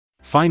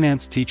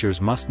Finance teachers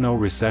must know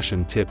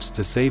recession tips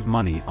to save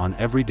money on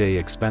everyday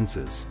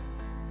expenses.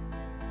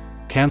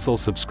 Cancel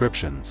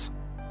subscriptions.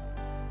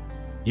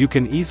 You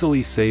can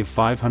easily save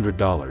 $500,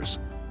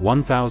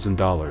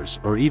 $1,000,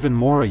 or even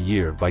more a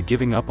year by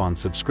giving up on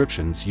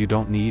subscriptions you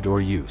don't need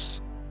or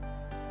use.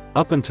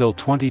 Up until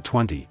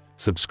 2020,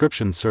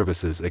 subscription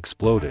services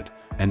exploded,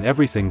 and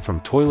everything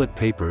from toilet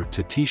paper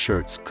to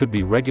t-shirts could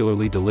be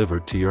regularly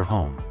delivered to your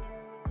home.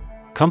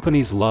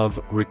 Companies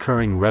love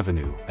recurring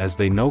revenue as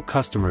they know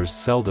customers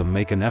seldom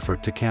make an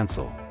effort to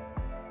cancel.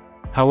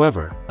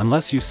 However,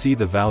 unless you see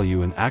the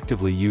value and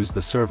actively use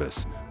the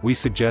service, we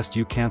suggest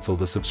you cancel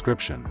the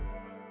subscription.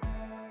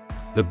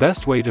 The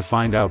best way to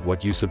find out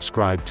what you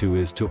subscribe to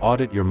is to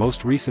audit your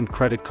most recent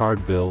credit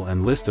card bill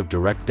and list of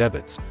direct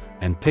debits,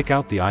 and pick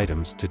out the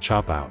items to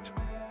chop out.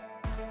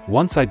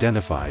 Once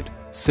identified,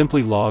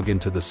 simply log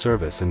into the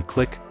service and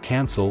click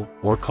Cancel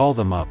or call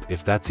them up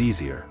if that's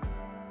easier.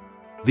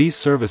 These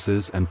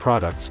services and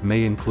products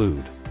may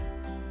include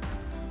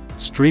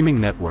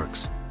streaming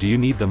networks. Do you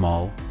need them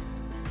all?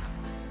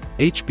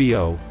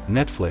 HBO,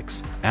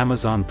 Netflix,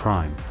 Amazon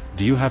Prime.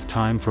 Do you have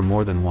time for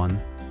more than one?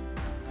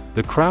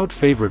 The crowd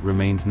favorite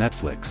remains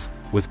Netflix,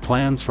 with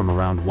plans from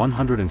around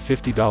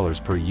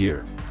 $150 per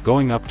year,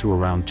 going up to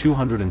around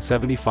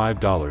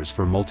 $275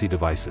 for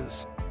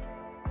multi-devices.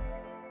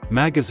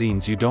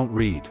 Magazines you don't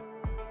read.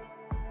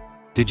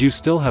 Did you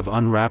still have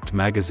unwrapped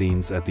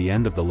magazines at the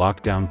end of the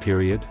lockdown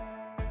period?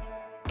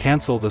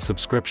 Cancel the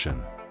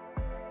subscription.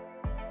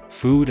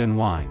 Food and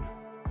wine.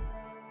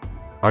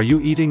 Are you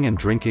eating and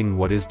drinking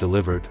what is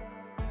delivered?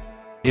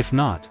 If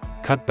not,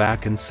 cut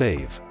back and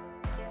save.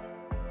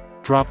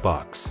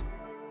 Dropbox.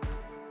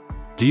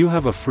 Do you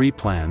have a free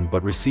plan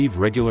but receive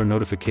regular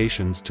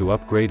notifications to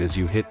upgrade as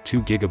you hit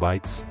 2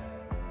 GB?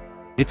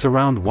 It's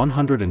around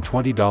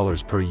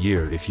 $120 per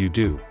year if you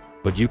do,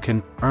 but you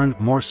can earn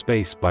more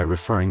space by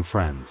referring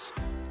friends.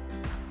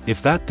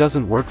 If that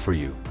doesn't work for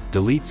you,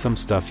 delete some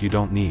stuff you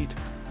don't need.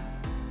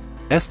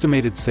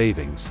 Estimated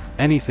savings,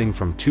 anything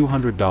from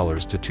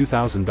 $200 to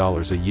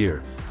 $2,000 a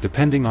year,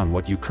 depending on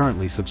what you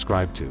currently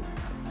subscribe to.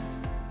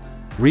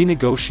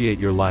 Renegotiate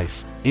your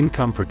life,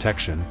 income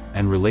protection,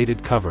 and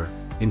related cover,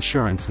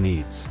 insurance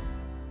needs.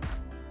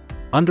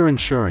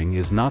 Underinsuring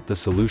is not the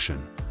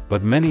solution,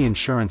 but many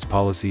insurance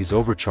policies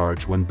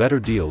overcharge when better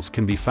deals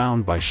can be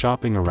found by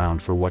shopping around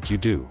for what you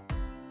do.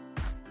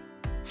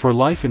 For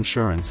life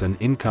insurance and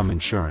income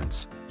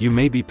insurance, you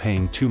may be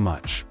paying too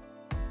much.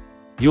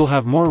 You'll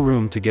have more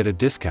room to get a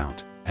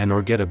discount,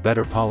 and/or get a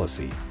better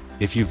policy,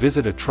 if you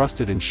visit a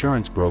trusted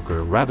insurance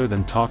broker rather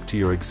than talk to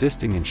your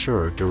existing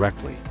insurer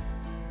directly.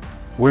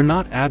 We're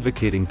not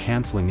advocating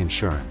canceling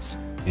insurance.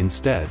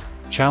 Instead,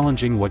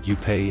 challenging what you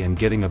pay and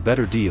getting a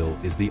better deal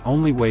is the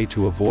only way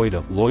to avoid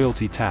a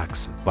loyalty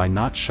tax by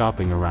not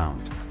shopping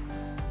around.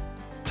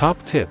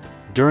 Top tip: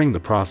 during the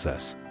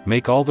process,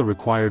 make all the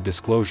required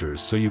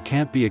disclosures so you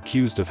can't be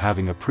accused of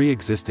having a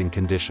pre-existing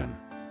condition.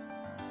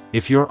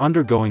 If you're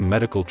undergoing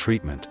medical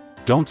treatment,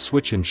 don't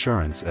switch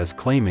insurance as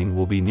claiming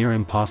will be near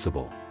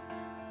impossible.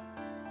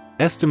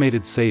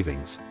 Estimated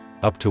savings,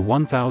 up to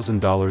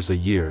 $1,000 a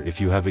year if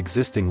you have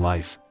existing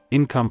life,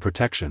 income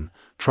protection,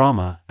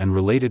 trauma and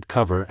related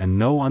cover and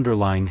no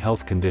underlying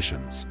health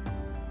conditions.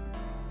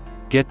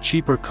 Get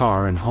cheaper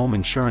car and home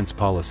insurance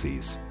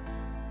policies.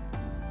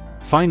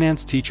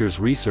 Finance teachers'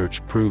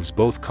 research proves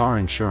both car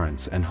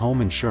insurance and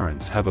home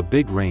insurance have a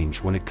big range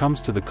when it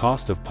comes to the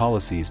cost of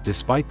policies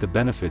despite the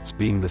benefits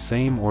being the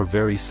same or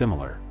very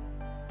similar.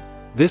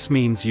 This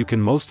means you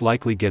can most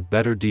likely get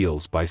better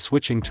deals by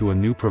switching to a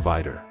new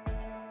provider.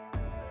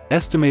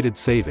 Estimated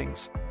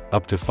savings,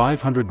 up to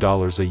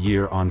 $500 a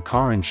year on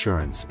car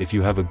insurance if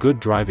you have a good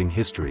driving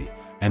history,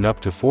 and up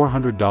to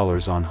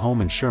 $400 on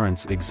home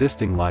insurance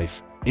existing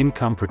life,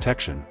 income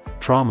protection,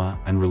 trauma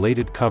and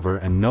related cover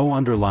and no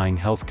underlying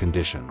health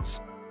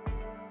conditions.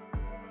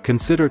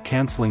 Consider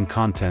canceling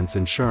contents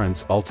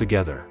insurance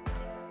altogether.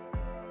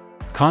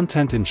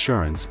 Content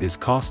insurance is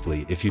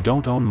costly if you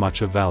don't own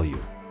much of value.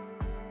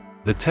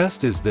 The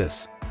test is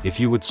this: if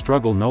you would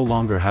struggle no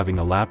longer having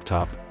a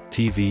laptop,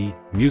 TV,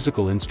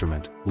 musical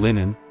instrument,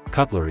 linen,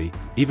 cutlery,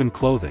 even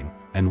clothing,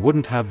 and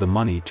wouldn't have the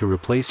money to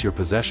replace your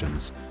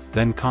possessions,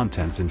 then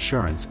contents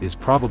insurance is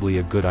probably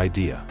a good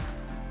idea.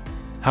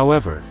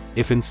 However,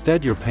 if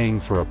instead you're paying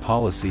for a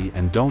policy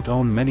and don't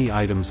own many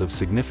items of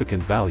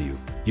significant value,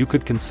 you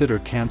could consider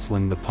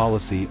canceling the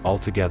policy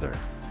altogether.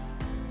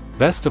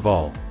 Best of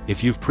all,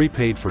 if you've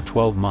prepaid for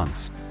 12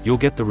 months,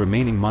 you'll get the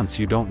remaining months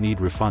you don't need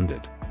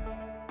refunded.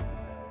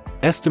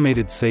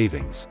 Estimated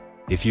savings: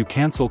 if you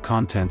cancel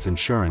contents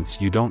insurance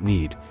you don't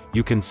need,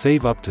 you can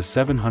save up to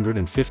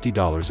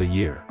 $750 a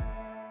year.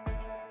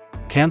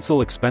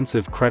 Cancel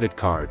expensive credit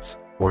cards,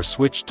 or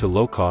switch to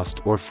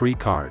low-cost or free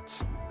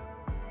cards.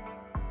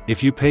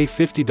 If you pay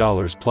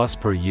 $50 plus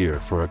per year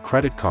for a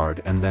credit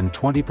card and then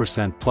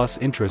 20% plus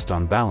interest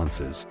on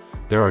balances,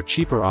 there are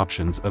cheaper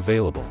options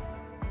available.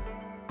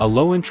 A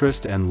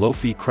low-interest and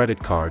low-fee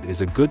credit card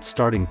is a good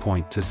starting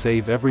point to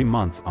save every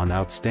month on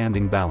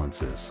outstanding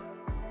balances.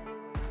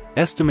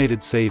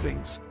 Estimated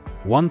savings: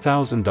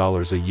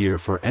 $1,000 a year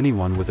for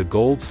anyone with a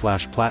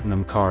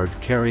Gold/Platinum card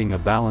carrying a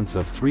balance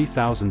of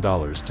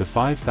 $3,000 to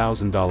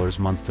 $5,000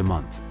 month to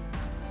month.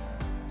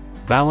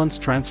 Balance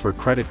transfer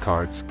credit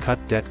cards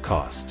cut debt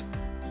cost.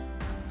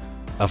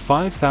 A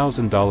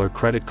 $5,000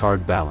 credit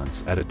card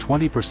balance at a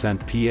 20%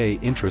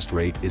 PA interest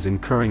rate is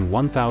incurring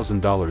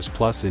 $1,000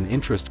 plus in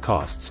interest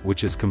costs,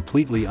 which is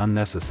completely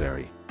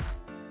unnecessary.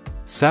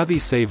 Savvy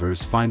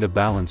savers find a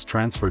balance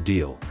transfer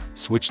deal,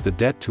 switch the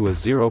debt to a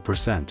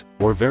 0%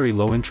 or very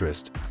low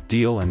interest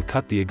deal and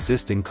cut the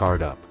existing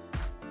card up.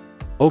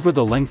 Over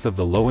the length of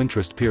the low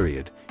interest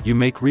period, you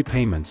make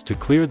repayments to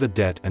clear the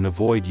debt and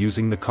avoid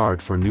using the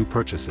card for new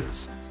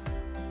purchases.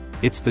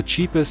 It's the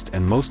cheapest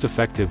and most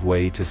effective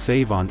way to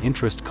save on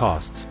interest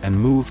costs and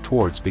move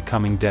towards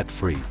becoming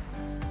debt-free.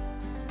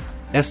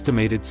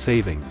 Estimated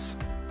savings.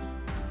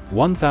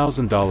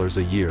 $1,000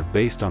 a year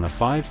based on a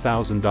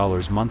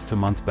 $5,000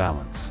 month-to-month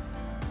balance.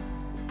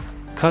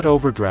 Cut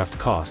overdraft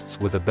costs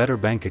with a better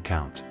bank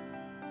account.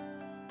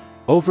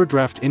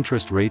 Overdraft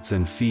interest rates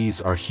and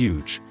fees are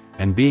huge,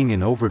 and being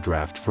in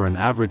overdraft for an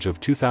average of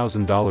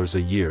 $2,000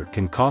 a year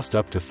can cost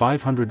up to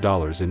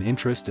 $500 in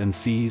interest and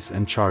fees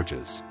and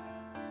charges.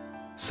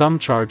 Some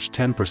charge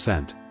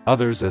 10%,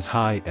 others as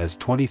high as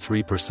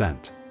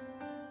 23%.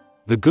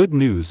 The good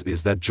news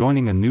is that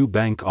joining a new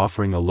bank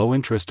offering a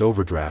low-interest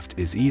overdraft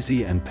is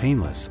easy and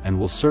painless and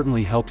will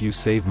certainly help you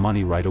save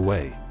money right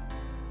away.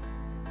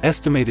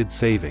 Estimated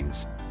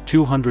savings,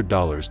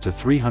 $200 to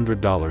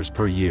 $300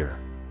 per year.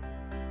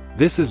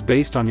 This is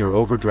based on your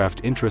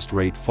overdraft interest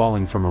rate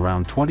falling from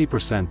around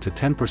 20% to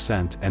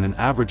 10% and an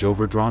average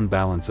overdrawn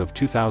balance of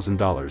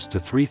 $2,000 to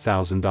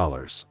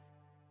 $3,000.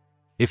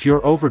 If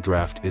your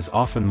overdraft is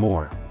often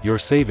more, your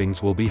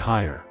savings will be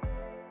higher.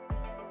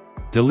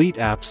 Delete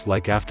apps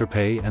like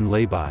Afterpay and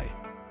Laybuy.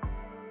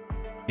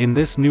 In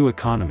this new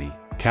economy,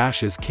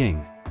 cash is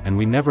king, and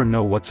we never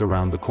know what's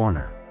around the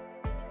corner.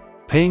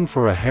 Paying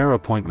for a hair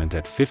appointment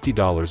at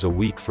 $50 a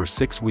week for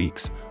 6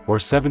 weeks, or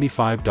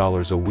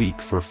 $75 a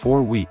week for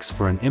 4 weeks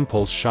for an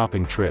impulse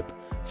shopping trip,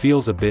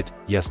 feels a bit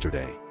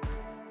yesterday.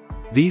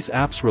 These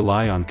apps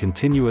rely on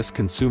continuous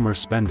consumer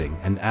spending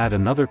and add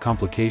another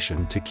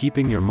complication to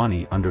keeping your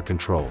money under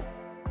control.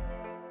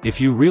 If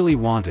you really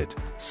want it,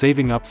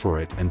 saving up for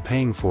it and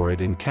paying for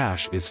it in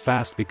cash is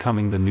fast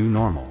becoming the new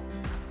normal.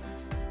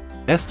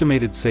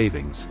 Estimated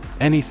savings,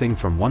 anything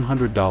from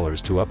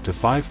 $100 to up to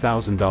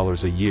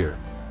 $5,000 a year,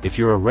 if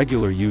you're a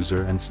regular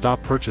user and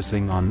stop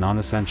purchasing on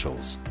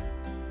non-essentials.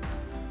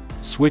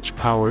 Switch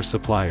power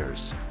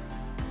suppliers.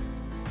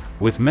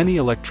 With many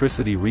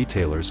electricity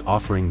retailers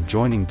offering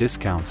joining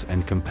discounts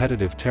and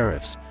competitive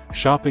tariffs,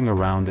 shopping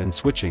around and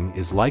switching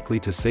is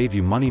likely to save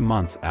you money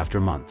month after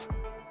month.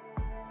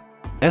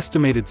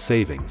 Estimated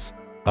savings,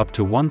 up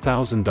to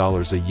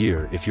 $1,000 a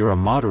year if you're a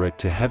moderate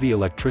to heavy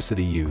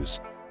electricity use,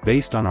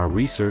 based on our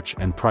research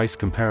and price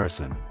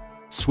comparison.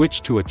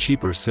 Switch to a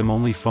cheaper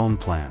SIM-only phone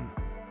plan.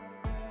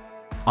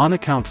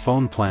 On-account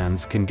phone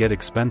plans can get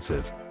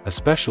expensive,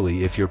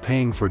 especially if you're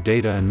paying for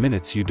data and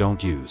minutes you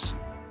don't use.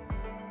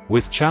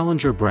 With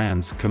challenger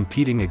brands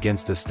competing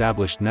against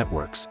established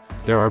networks,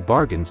 there are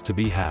bargains to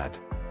be had.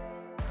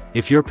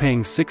 If you're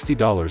paying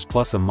 $60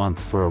 plus a month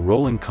for a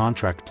rolling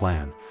contract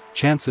plan,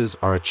 chances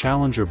are a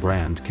challenger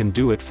brand can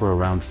do it for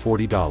around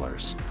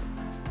 $40.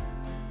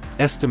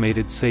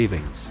 Estimated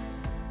savings.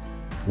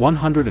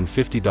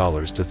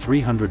 $150 to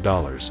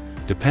 $300,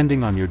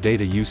 depending on your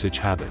data usage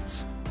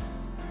habits.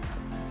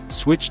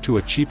 Switch to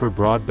a cheaper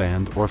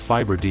broadband or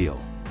fiber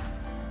deal.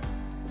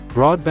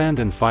 Broadband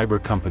and fiber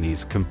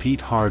companies compete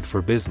hard for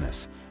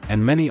business,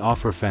 and many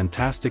offer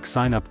fantastic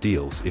sign-up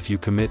deals if you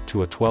commit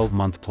to a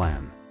 12-month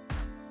plan.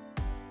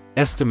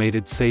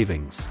 Estimated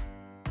savings.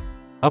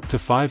 Up to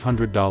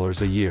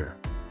 $500 a year.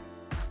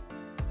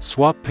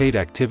 Swap paid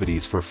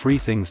activities for free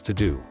things to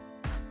do.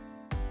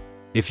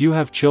 If you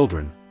have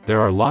children,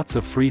 there are lots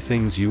of free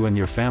things you and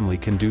your family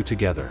can do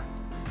together.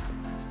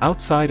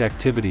 Outside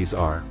activities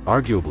are,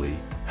 arguably,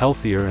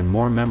 healthier and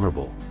more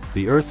memorable.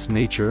 The Earth's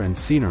nature and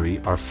scenery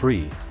are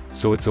free,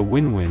 so it's a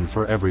win-win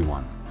for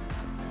everyone.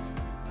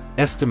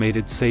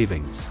 Estimated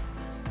savings.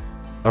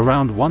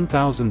 Around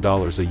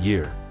 $1,000 a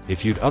year,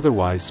 if you'd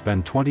otherwise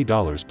spend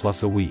 $20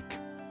 plus a week.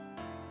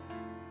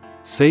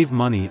 Save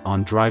money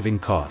on driving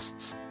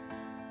costs.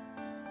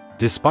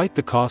 Despite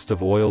the cost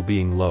of oil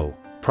being low,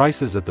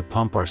 prices at the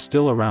pump are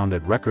still around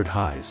at record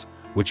highs,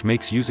 which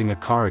makes using a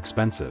car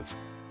expensive.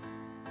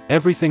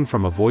 Everything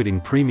from avoiding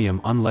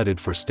premium unleaded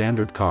for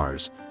standard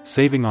cars,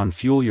 saving on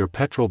fuel your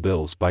petrol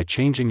bills by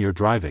changing your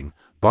driving,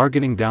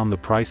 bargaining down the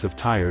price of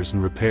tires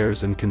and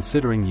repairs and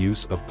considering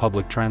use of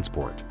public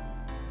transport.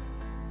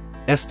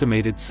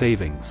 Estimated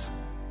savings.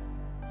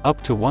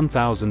 Up to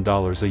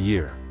 $1,000 a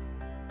year.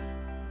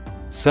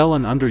 Sell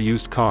an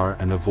underused car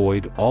and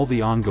avoid all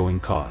the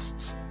ongoing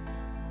costs.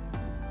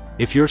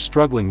 If you're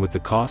struggling with the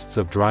costs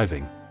of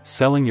driving,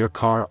 selling your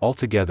car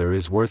altogether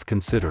is worth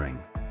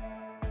considering.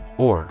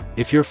 Or,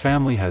 if your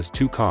family has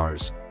 2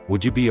 cars,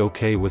 would you be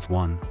okay with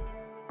one?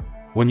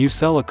 When you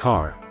sell a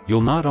car,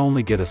 you'll not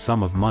only get a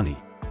sum of money,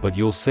 but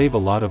you'll save a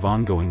lot of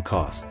ongoing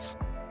costs.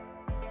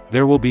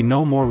 There will be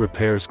no more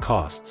repairs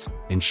costs,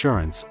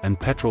 insurance, and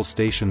petrol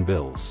station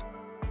bills.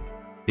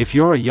 If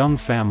you're a young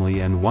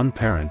family and one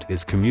parent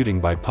is commuting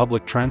by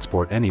public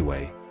transport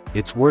anyway,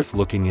 it's worth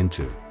looking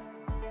into.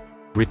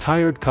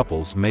 Retired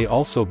couples may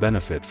also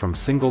benefit from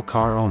single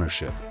car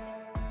ownership.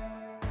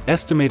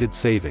 Estimated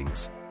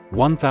savings: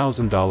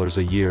 $1,000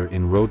 a year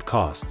in road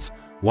costs,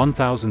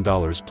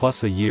 $1,000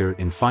 plus a year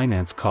in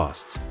finance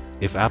costs,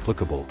 if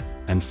applicable,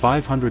 and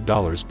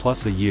 $500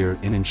 plus a year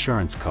in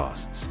insurance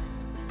costs.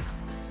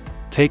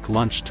 Take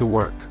lunch to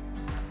work.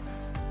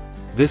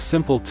 This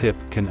simple tip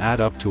can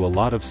add up to a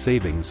lot of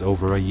savings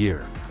over a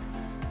year.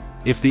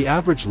 If the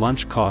average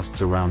lunch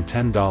costs around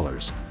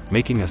 $10,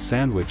 making a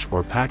sandwich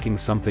or packing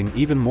something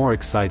even more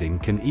exciting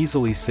can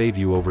easily save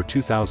you over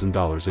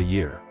 $2,000 a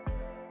year.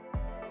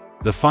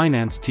 The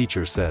finance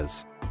teacher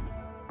says,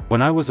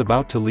 "When I was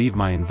about to leave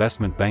my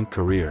investment bank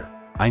career,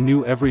 I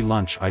knew every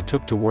lunch I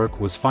took to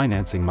work was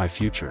financing my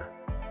future.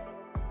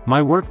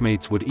 My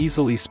workmates would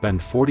easily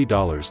spend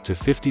 $40 to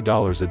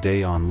 $50 a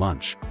day on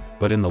lunch,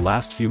 but in the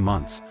last few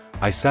months,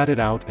 I sat it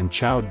out and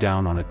chowed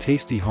down on a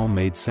tasty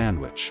homemade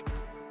sandwich.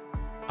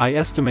 I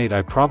estimate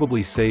I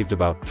probably saved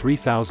about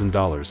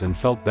 $3,000 and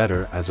felt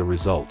better as a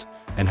result,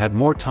 and had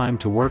more time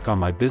to work on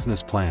my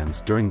business plans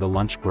during the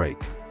lunch break."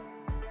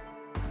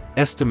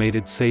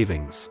 Estimated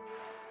savings: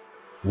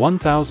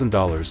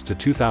 $1,000 to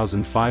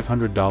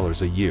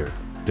 $2,500 a year,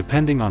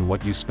 depending on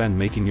what you spend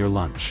making your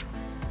lunch.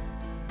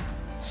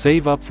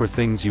 Save up for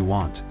things you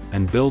want,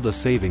 and build a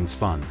savings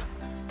fund.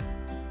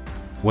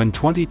 When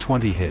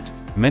 2020 hit,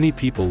 many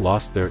people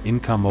lost their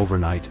income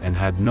overnight and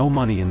had no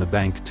money in the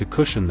bank to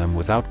cushion them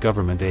without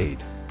government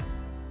aid.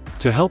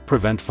 To help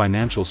prevent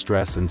financial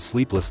stress and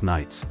sleepless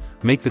nights,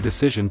 make the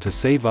decision to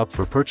save up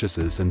for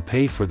purchases and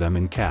pay for them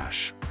in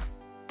cash.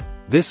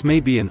 This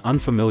may be an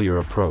unfamiliar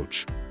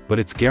approach, but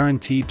it's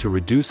guaranteed to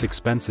reduce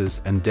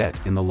expenses and debt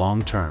in the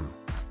long term.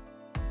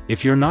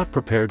 If you're not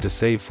prepared to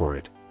save for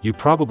it, you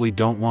probably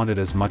don't want it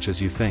as much as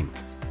you think.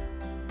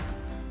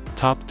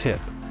 Top tip: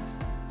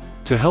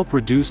 to help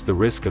reduce the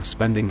risk of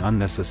spending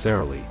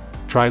unnecessarily,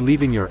 try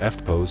leaving your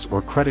FPOs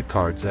or credit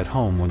cards at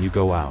home when you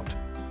go out.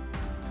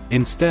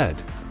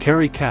 Instead,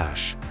 carry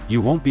cash.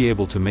 You won't be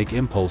able to make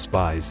impulse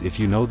buys if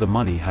you know the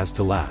money has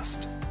to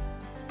last.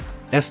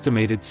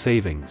 Estimated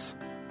savings: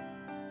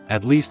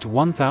 at least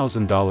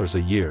 $1,000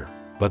 a year,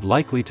 but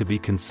likely to be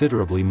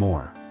considerably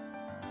more.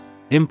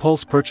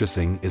 Impulse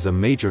purchasing is a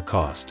major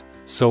cost,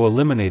 so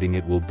eliminating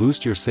it will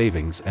boost your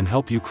savings and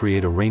help you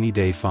create a rainy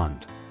day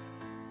fund.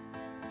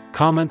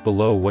 Comment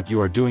below what you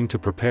are doing to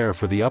prepare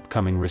for the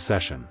upcoming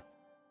recession.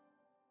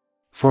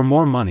 For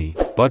more money,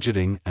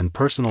 budgeting, and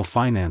personal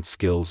finance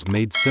skills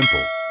made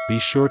simple, be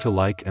sure to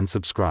like and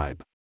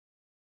subscribe.